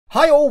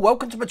Hi all,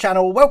 welcome to my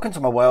channel, welcome to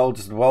my world,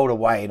 it's the world of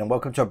Wayne, and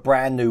welcome to a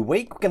brand new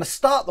week. We're going to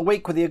start the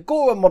week with the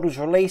Agora Models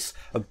release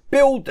of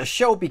Build the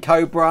Shelby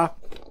Cobra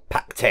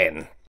Pack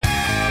 10.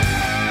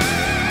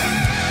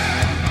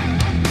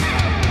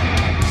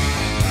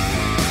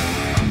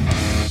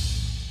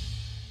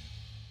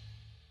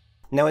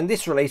 Now in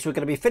this release we're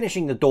going to be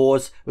finishing the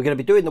doors, we're going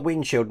to be doing the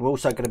windshield, and we're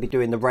also going to be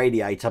doing the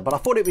radiator, but I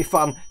thought it'd be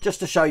fun just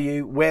to show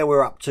you where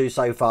we're up to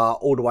so far,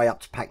 all the way up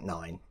to Pack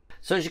 9.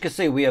 So as you can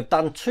see, we have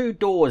done two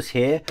doors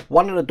here.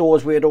 One of the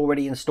doors we had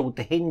already installed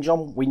the hinge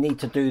on. We need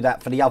to do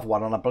that for the other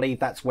one, and I believe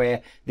that's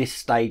where this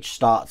stage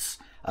starts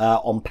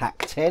on Pack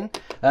 10.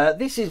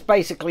 This is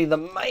basically the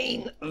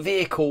main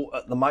vehicle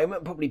at the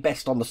moment, probably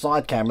best on the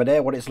side camera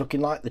there, what it's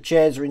looking like. The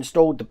chairs are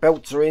installed, the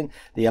belts are in,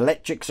 the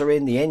electrics are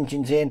in, the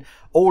engine's in,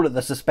 all of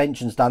the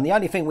suspension's done. The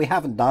only thing we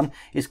haven't done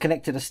is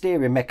connected a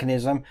steering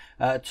mechanism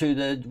to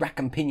the rack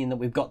and pinion that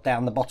we've got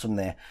down the bottom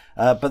there.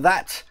 But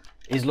that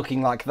is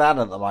looking like that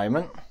at the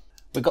moment.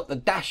 We've got the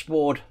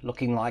dashboard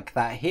looking like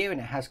that here,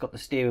 and it has got the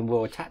steering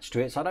wheel attached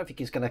to it, so I don't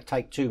think it's going to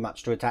take too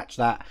much to attach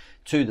that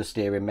to the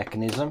steering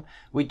mechanism.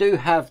 We do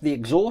have the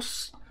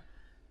exhausts,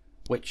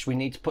 which we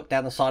need to put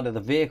down the side of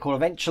the vehicle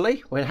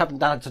eventually. We haven't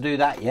done to do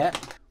that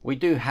yet. We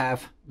do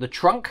have the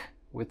trunk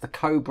with the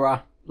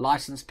Cobra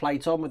license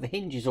plate on, with the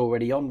hinges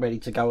already on, ready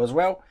to go as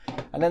well.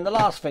 And then the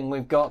last thing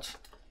we've got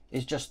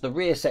is just the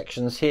rear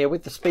sections here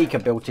with the speaker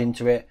built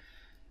into it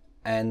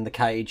and the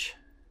cage,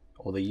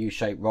 or the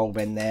U-shaped roll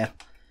bin there.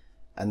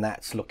 And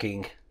that's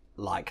looking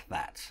like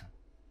that.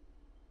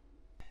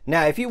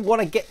 Now if you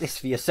want to get this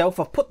for yourself,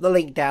 I've put the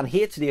link down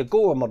here to the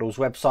Agora Models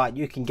website.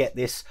 You can get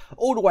this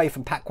all the way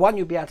from Pack 1.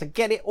 You'll be able to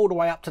get it all the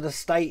way up to the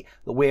state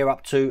that we're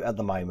up to at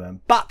the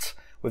moment. But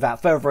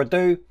without further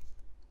ado,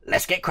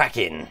 let's get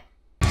cracking.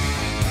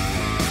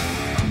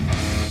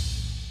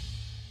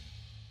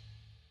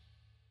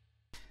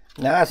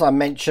 Now as I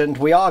mentioned,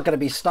 we are going to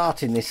be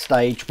starting this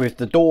stage with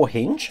the door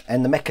hinge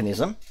and the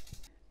mechanism.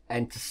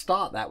 And to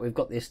start that, we've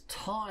got this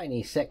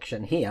tiny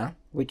section here,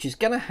 which is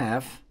going to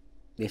have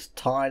this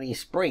tiny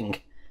spring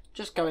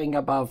just going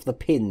above the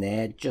pin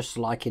there, just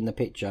like in the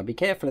picture. Be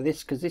careful of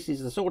this, because this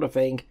is the sort of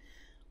thing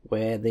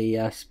where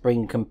the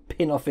spring can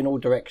pin off in all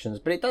directions.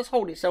 But it does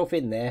hold itself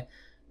in there,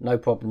 no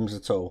problems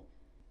at all.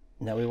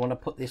 Now we want to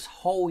put this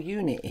whole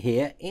unit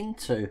here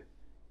into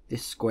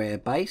this square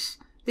base,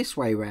 this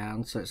way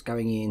round, so it's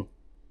going in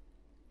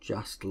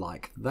just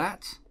like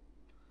that.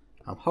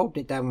 I'm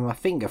holding it down with my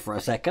finger for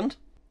a second.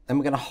 And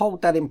we're going to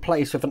hold that in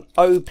place with an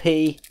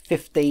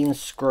OP15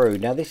 screw.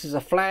 Now this is a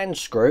flange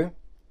screw,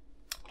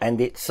 and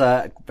it's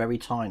very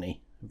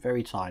tiny,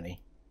 very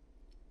tiny.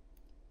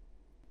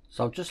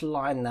 So I'll just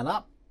line that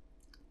up,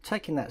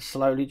 taking that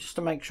slowly just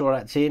to make sure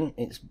that's in.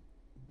 It's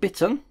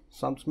bitten,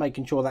 so I'm just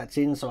making sure that's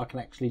in so I can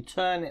actually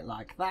turn it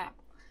like that,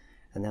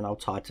 and then I'll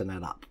tighten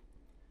that up.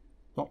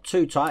 Not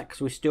too tight,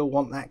 because we still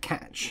want that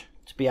catch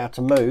to be able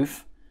to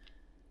move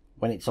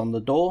when it's on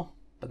the door,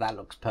 but that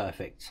looks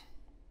perfect.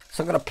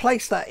 So I'm going to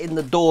place that in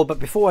the door, but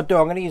before I do,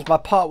 I'm going to use my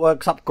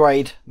Partworks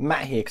upgrade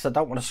mat here because I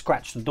don't want to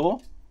scratch the door.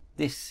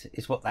 This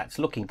is what that's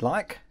looking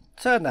like.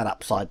 Turn that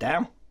upside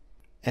down,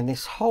 and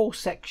this whole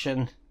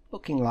section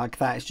looking like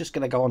that is just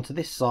going to go onto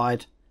this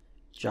side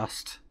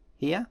just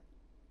here.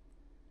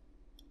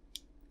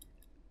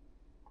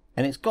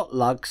 And it's got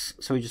lugs,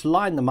 so we just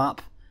line them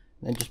up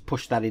and then just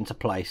push that into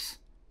place.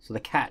 So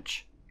the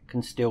catch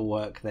can still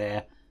work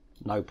there,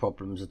 no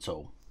problems at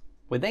all.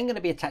 We're then going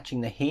to be attaching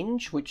the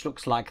hinge, which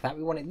looks like that.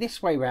 We want it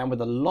this way around with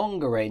the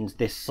longer ends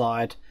this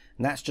side,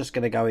 and that's just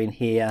going to go in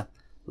here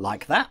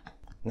like that.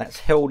 And that's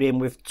held in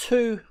with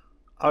two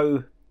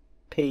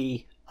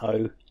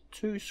OP02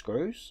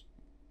 screws.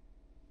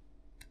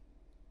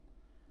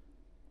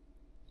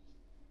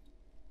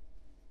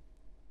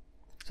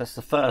 So that's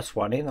the first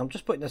one in. I'm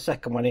just putting the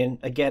second one in.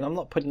 Again, I'm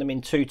not putting them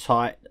in too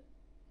tight.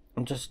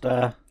 I'm just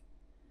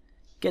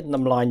getting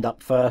them lined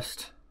up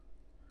first.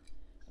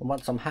 And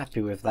once I'm happy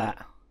with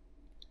that,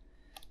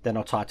 then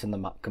I'll tighten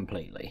them up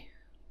completely.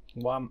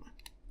 1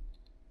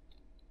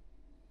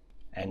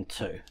 and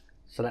 2.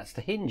 So that's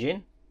the hinge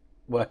in,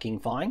 working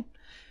fine.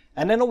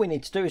 And then all we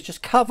need to do is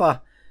just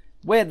cover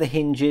where the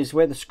hinge is,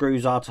 where the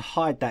screws are, to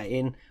hide that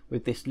in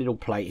with this little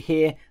plate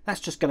here.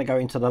 That's just going to go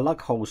into the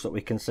lug holes that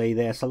we can see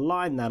there. So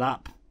line that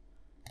up,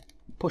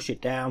 push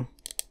it down.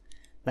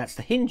 That's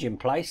the hinge in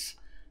place,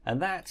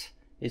 and that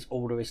is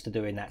all there is to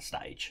do in that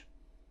stage.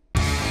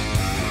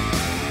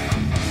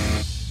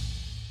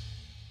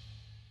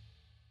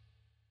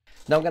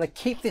 Now I'm going to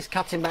keep this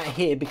cutting mat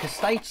here because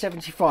stage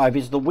 75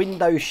 is the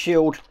window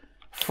shield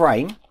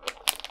frame.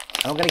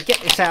 And I'm going to get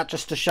this out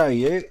just to show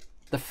you.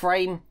 The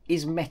frame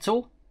is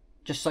metal,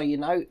 just so you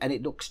know, and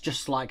it looks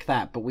just like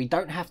that. But we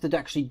don't have to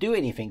actually do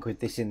anything with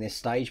this in this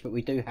stage, but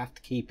we do have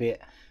to keep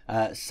it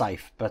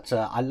safe. But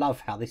I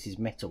love how this is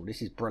metal.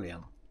 This is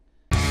brilliant.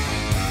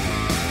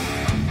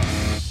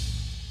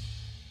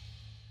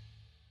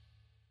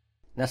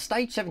 Now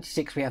stage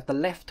 76, we have the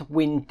left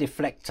wind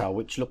deflector,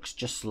 which looks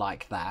just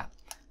like that.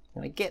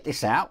 I'm going to get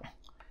this out.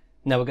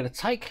 Now we're going to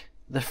take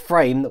the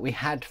frame that we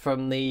had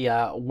from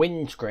the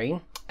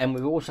windscreen And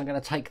we're also going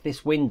to take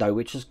this window,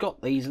 which has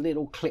got these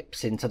little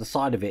clips into the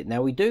side of it.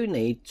 Now we do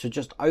need to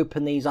just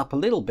open these up a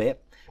little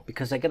bit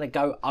because they're going to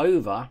go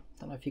over, I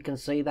don't know if you can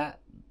see that,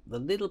 the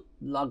little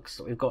lugs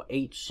that we've got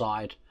each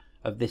side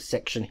of this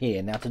section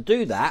here. Now to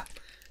do that,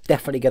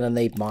 definitely going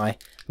to need my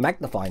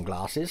magnifying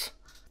glasses.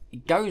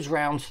 It goes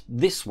round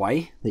this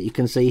way that you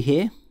can see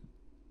here.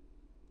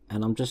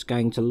 And I'm just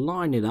going to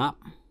line it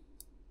up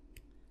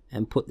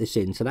and put this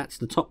in. So that's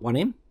the top one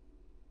in.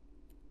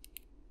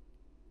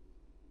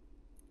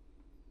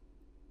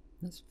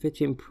 That's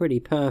fitting pretty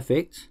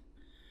perfect.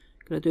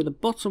 Going to do the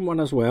bottom one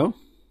as well.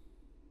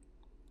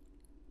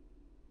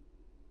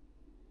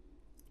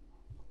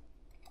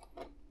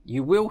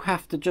 You will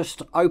have to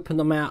just open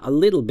them out a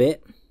little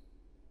bit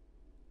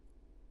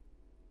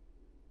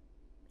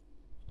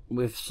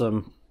with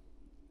some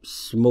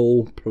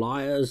small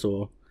pliers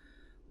or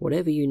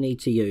whatever you need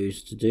to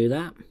use to do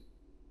that.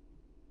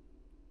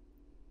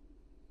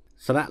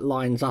 So that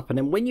lines up, and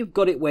then when you've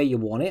got it where you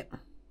want it,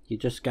 you're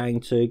just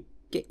going to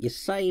get your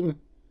same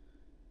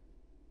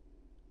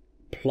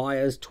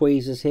pliers,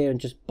 tweezers here, and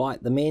just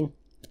bite them in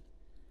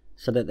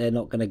so that they're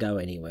not going to go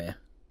anywhere.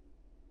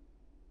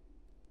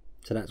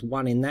 So that's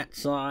one in that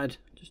side.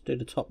 Just do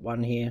the top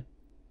one here.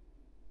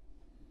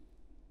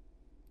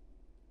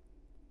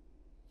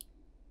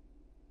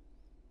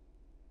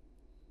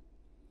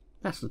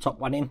 That's the top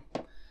one in,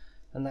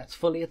 and that's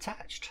fully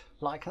attached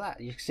like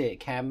that. You can see it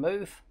can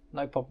move,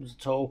 no problems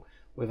at all,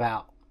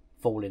 without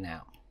falling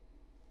out.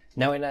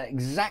 Now in an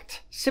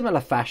exact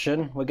similar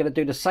fashion, we're going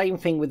to do the same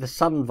thing with the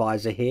sun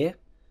visor here.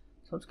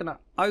 So I'm just going to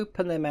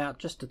open them out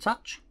just a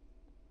touch.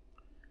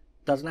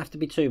 Doesn't have to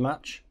be too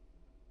much.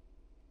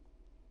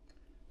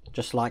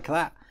 Just like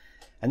that.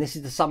 And this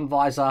is the sun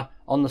visor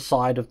on the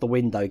side of the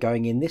window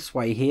going in this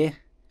way here.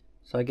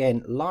 So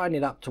again, line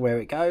it up to where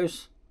it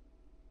goes.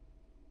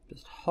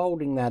 Just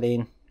holding that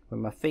in with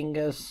my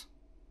fingers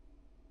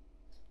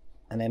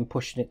and then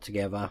pushing it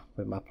together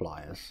with my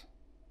pliers.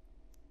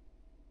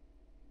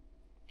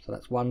 So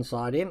that's one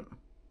side in.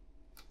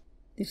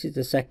 This is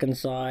the second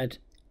side,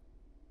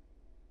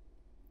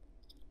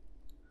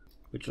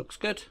 which looks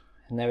good.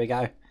 And there we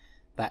go.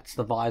 That's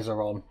the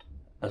visor on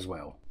as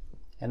well.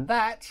 And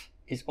that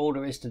is all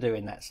there is to do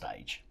in that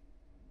stage.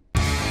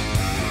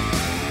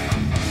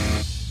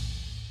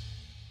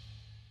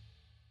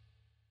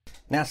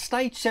 Now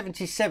stage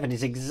 77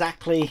 is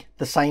exactly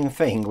the same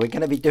thing. We're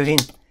going to be doing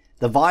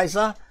the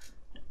visor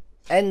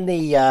and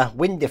the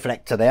wind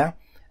deflector there.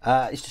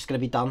 It's just going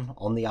to be done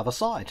on the other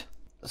side.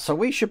 So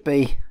we should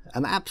be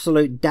an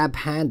absolute dab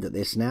hand at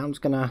this now. I'm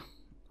just going to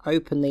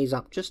open these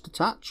up just a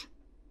touch.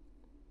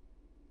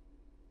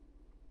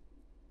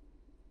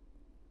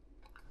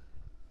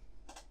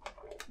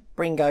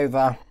 Bring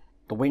over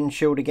the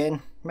windshield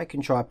again,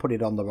 making sure I put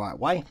it on the right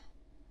way.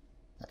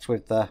 That's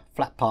with the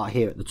flat part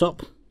here at the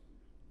top.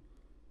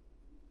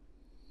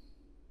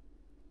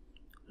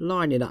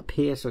 Line it up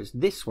here so it's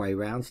this way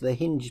round, so the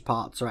hinge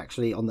parts are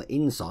actually on the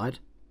inside.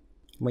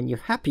 When you're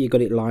happy you've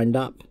got it lined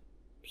up,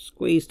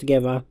 squeeze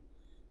together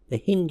the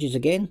hinges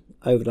again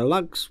over the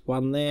lugs.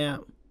 One there,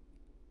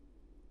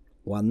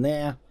 one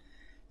there,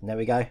 and there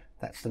we go.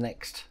 That's the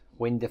next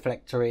wind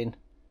deflector in,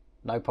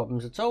 no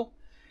problems at all.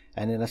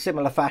 And in a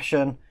similar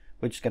fashion,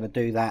 we're just going to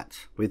do that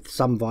with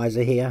sun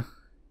visor here.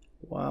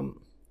 1,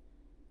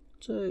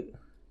 2,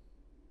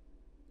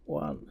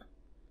 1,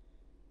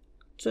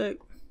 2.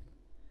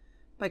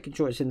 Making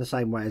sure it's in the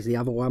same way as the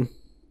other one.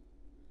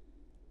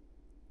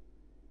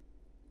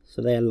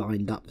 So they're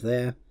lined up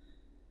there.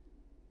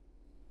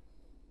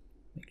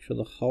 Make sure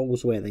the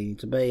holes where they need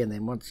to be, and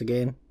then once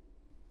again,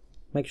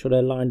 make sure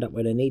they're lined up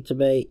where they need to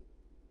be,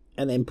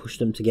 and then push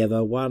them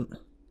together. One.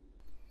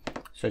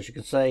 So as you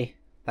can see,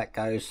 that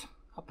goes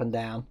up and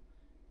down,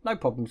 no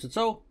problems at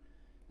all,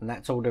 and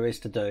that's all there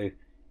is to do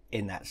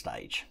in that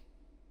stage.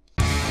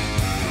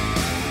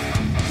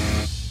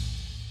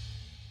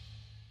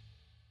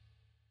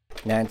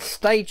 Now in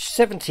stage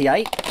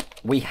 78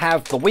 we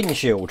have the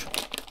windshield,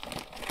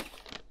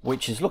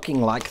 which is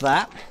looking like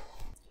that.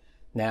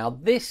 Now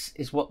this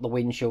is what the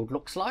windshield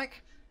looks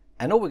like,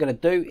 and all we're going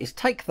to do is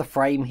take the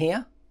frame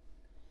here,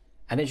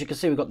 and as you can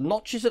see we've got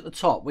notches at the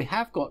top. We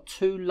have got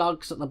 2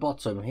 lugs at the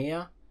bottom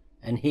here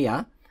and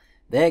here.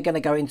 They're going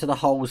to go into the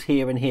holes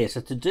here and here.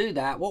 So to do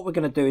that, what we're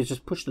going to do is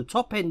just push the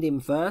top end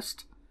in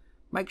first,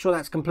 make sure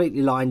that's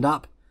completely lined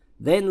up,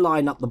 then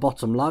line up the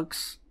bottom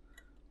lugs,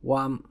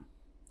 1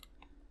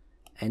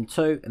 and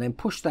 2, and then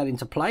push that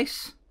into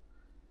place,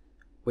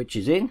 which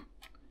is in.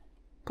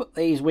 Put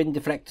these wind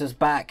deflectors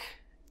back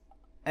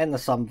and the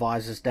sun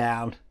visors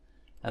down,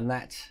 and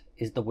that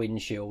is the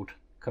windshield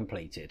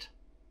completed.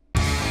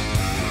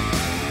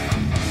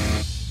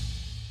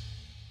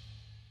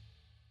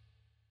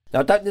 Now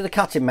I don't need the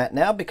cutting mat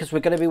now because we're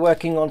going to be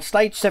working on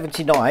stage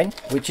 79,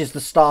 which is the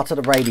start of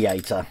the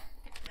radiator.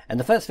 And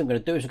the first thing we're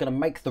going to do is we're going to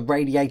make the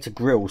radiator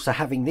grille. So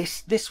having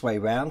this way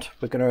round,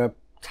 we're going to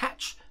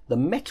attach the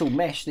metal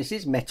mesh. This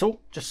is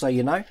metal, just so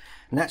you know,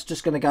 and that's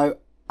just going to go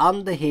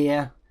under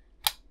here,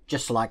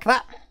 just like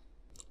that.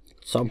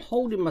 So I'm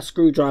holding my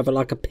screwdriver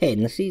like a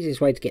pen. That's the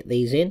easiest way to get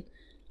these in.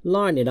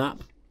 line it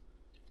up,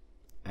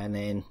 and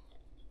then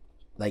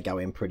they go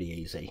in pretty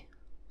easy.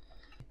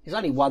 There's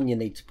only one you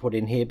need to put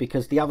in here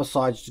because the other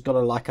side's got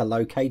like a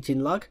locating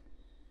lug.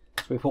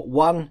 So we put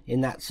one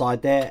in that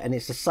side there, and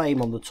it's the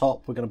same on the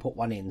top. We're going to put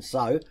one in.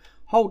 So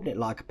holding it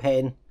like a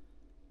pen,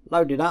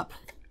 load it up,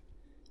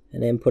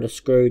 and then put a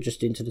screw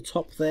just into the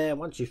top there.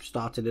 Once you've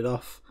started it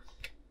off,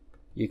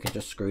 you can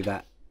just screw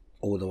that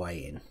all the way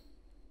in.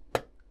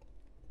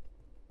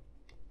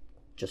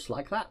 Just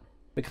like that.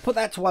 We can put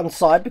that to one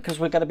side because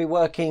we're going to be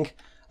working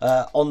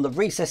on the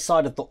recessed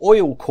side of the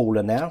oil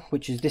cooler now,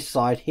 which is this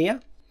side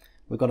here.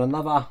 We've got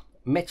another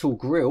metal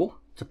grill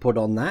to put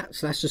on that,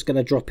 so that's just going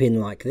to drop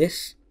in like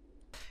this.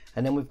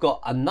 And then we've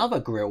got another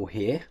grill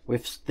here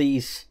with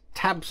these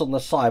tabs on the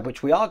side,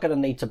 which we are going to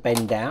need to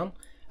bend down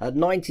at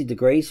 90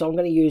 degrees. So I'm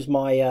going to use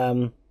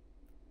my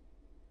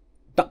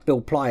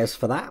duckbill pliers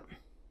for that,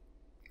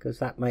 because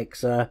that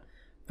makes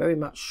very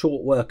much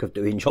short work of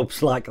doing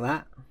jobs like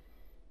that.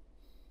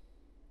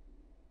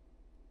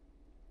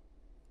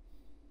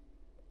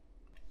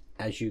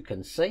 As you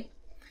can see.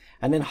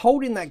 And then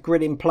holding that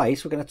grill in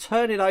place, we're going to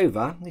turn it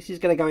over. This is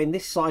going to go in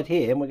this side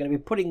here, and we're going to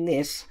be putting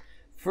this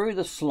through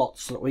the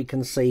slots that we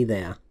can see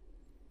there.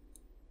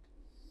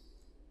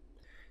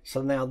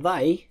 So now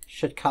they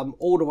should come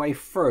all the way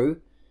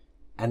through,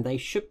 and they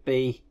should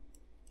be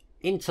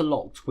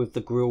interlocked with the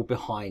grill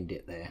behind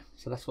it there.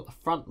 So that's what the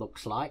front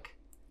looks like.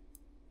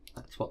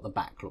 That's what the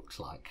back looks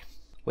like.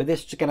 We're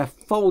just going to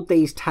fold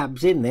these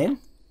tabs in then,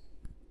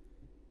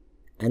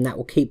 and that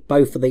will keep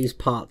both of these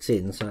parts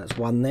in. So that's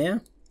one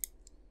there,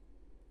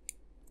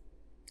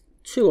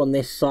 two on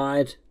this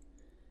side,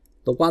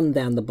 the one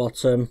down the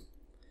bottom,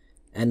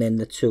 and then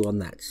the two on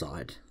that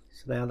side.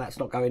 So now that's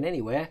not going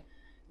anywhere.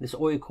 This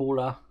oil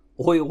cooler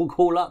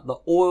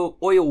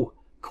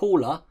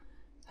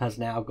has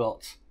now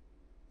got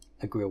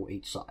a grill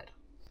each side.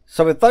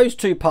 So with those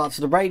two parts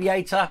of the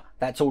radiator,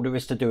 that's all there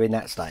is to do in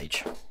that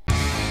stage.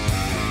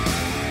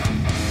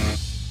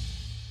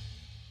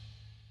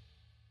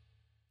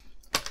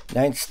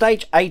 Now in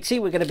stage 80,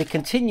 we're going to be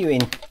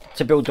continuing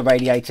to build the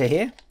radiator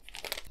here,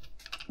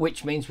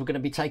 which means we're going to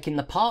be taking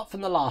the part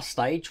from the last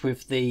stage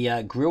with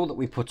the grill that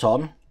we put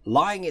on,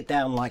 lying it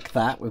down like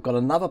that. We've got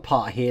another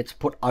part here to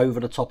put over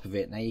the top of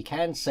it. Now you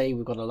can see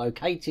we've got a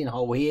locating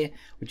hole here,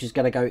 which is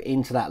going to go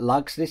into that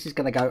lug. So this is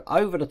going to go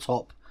over the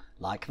top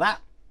like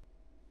that,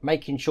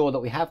 making sure that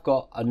we have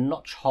got a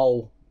notch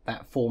hole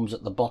that forms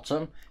at the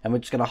bottom, and we're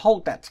just going to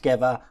hold that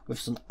together with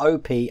some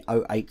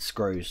OP08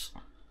 screws.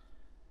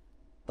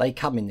 They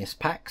come in this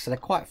pack, so they're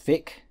quite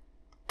thick.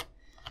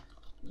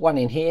 One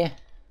in here,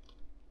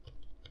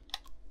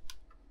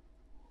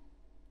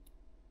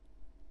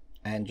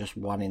 and just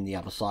one in the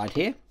other side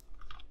here.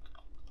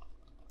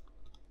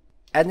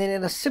 And then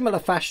in a similar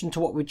fashion to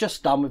what we've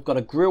just done, we've got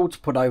a grill to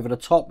put over the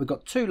top. We've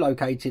got two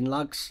locating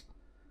lugs,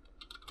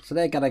 so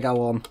they're going to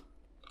go on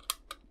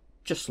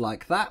just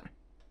like that.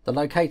 The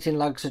locating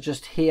lugs are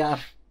just here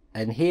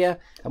and here,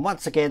 and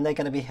once again they're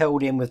going to be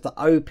held in with the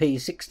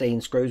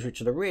OP16 screws, which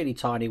are the really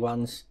tiny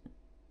ones.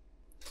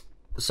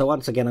 So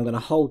once again I'm going to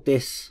hold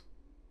this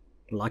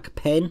like a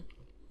pen.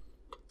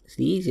 It's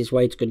the easiest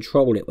way to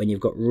control it when you've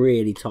got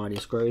really tiny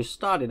screws.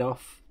 Start it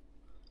off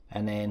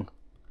and then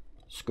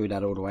screw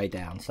that all the way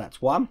down. So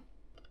that's one,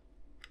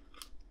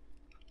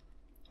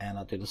 and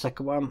I'll do the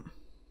second one,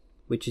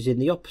 which is in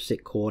the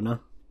opposite corner.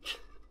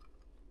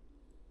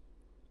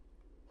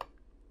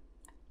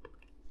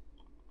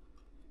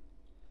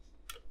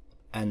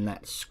 And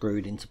that's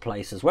screwed into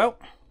place as well.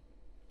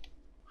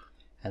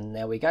 And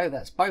there we go,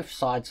 that's both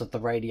sides of the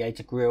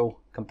radiator grill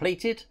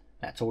completed.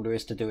 That's all there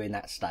is to do in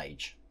that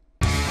stage.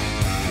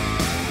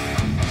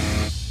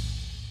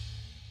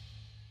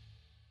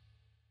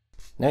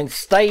 Now in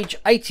stage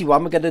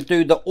 81, we're going to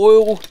do the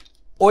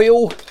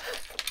oil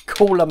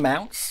cooler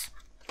mounts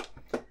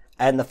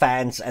and the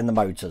fans and the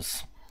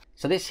motors.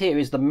 So this here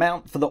is the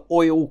mount for the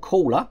oil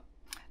cooler,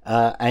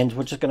 and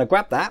we're just going to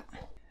grab that,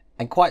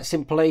 and quite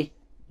simply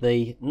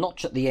the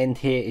notch at the end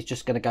here is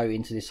just going to go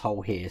into this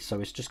hole here.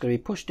 So it's just going to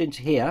be pushed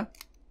into here,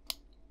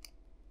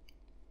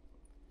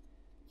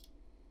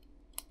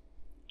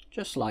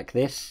 just like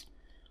this,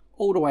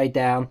 all the way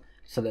down,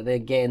 so that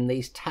again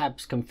these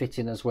tabs can fit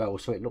in as well,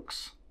 so it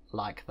looks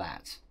like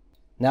that.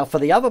 Now for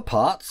the other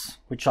parts,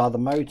 which are the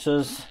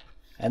motors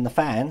and the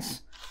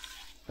fans,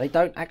 they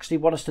don't actually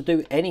want us to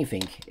do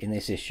anything in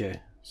this issue.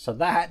 So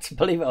that,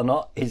 believe it or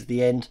not, is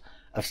the end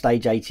of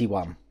stage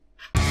 81.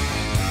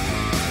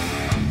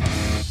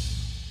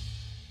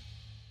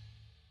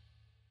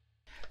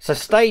 So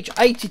stage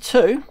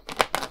 82,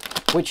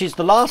 which is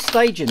the last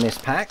stage in this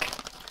pack,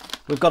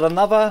 we've got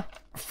another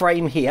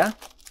frame here,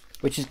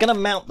 which is going to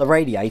mount the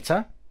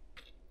radiator.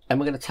 And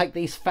we're going to take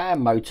these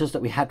fan motors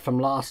that we had from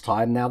last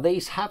time. Now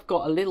these have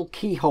got a little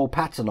keyhole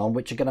pattern on,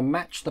 which are going to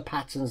match the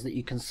patterns that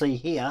you can see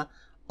here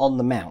on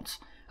the mount.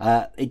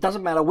 It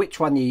doesn't matter which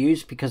one you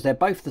use because they're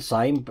both the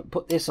same, but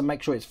put this and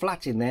make sure it's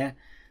flat in there.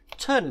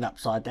 Turn it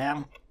upside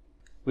down.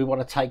 We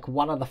want to take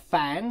one of the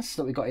fans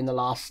that we got in the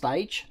last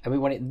stage, and we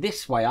want it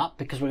this way up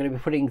because we're going to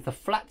be putting the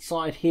flat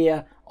side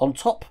here on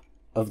top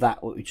of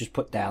that what we just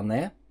put down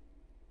there,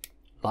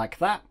 like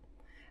that,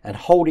 and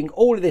holding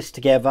all of this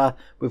together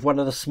with one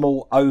of the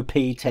small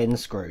OP10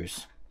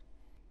 screws.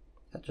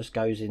 That just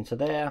goes into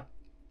there,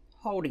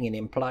 holding it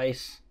in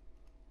place.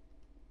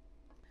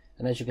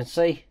 And as you can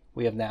see,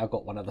 we have now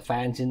got one of the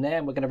fans in there,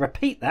 and we're going to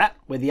repeat that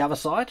with the other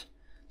side.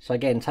 So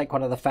again, take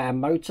one of the fan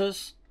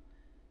motors,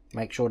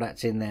 make sure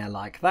that's in there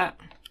like that.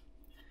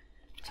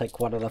 Take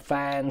one of the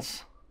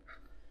fans,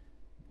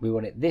 we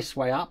want it this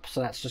way up,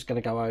 so that's just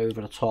going to go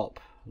over the top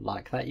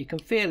like that. You can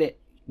feel it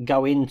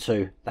go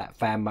into that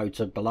fan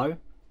motor below.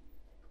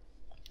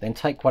 Then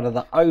take one of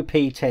the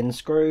OP10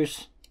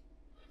 screws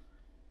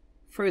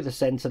through the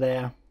center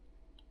there,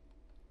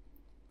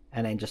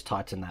 and then just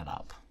tighten that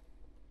up.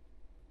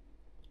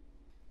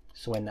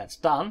 So when that's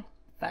done,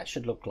 that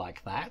should look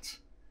like that.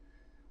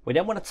 We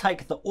then want to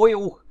take the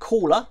oil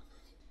cooler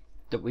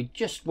that we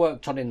just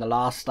worked on in the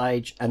last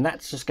stage, and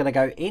that's just going to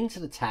go into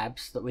the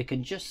tabs that we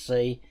can just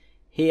see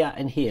here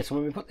and here. So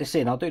when we put this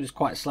in, I'll do this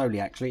quite slowly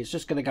actually, it's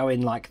just going to go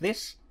in like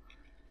this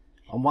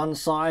on one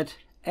side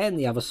and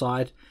the other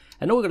side,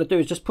 and all we're going to do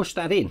is just push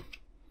that in.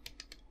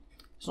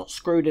 It's not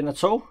screwed in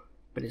at all,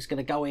 but it's going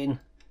to go in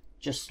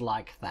just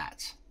like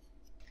that.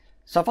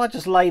 So if I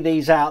just lay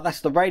these out,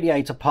 that's the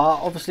radiator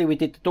part. Obviously we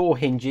did the door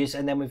hinges,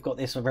 and then we've got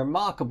this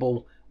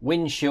remarkable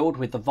windshield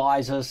with the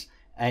visors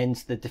and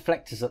the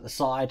deflectors at the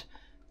side.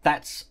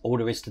 That's all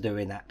there is to do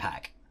in that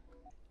pack.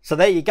 So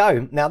there you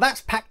go. Now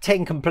that's pack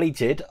 10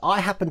 completed.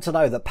 I happen to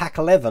know that pack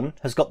 11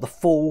 has got the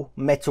full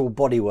metal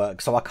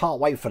bodywork, so I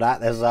can't wait for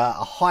that. There's a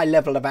high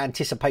level of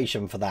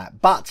anticipation for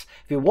that. But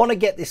if you want to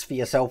get this for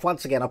yourself,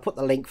 once again, I'll put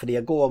the link for the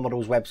Agora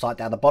Models website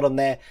down the bottom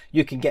there.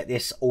 You can get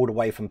this all the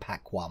way from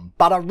pack 1.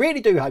 But I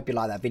really do hope you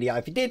liked that video.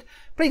 If you did,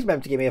 please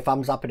remember to give me a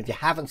thumbs up. And if you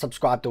haven't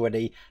subscribed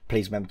already,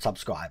 please remember to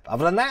subscribe.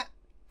 Other than that,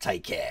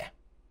 take care.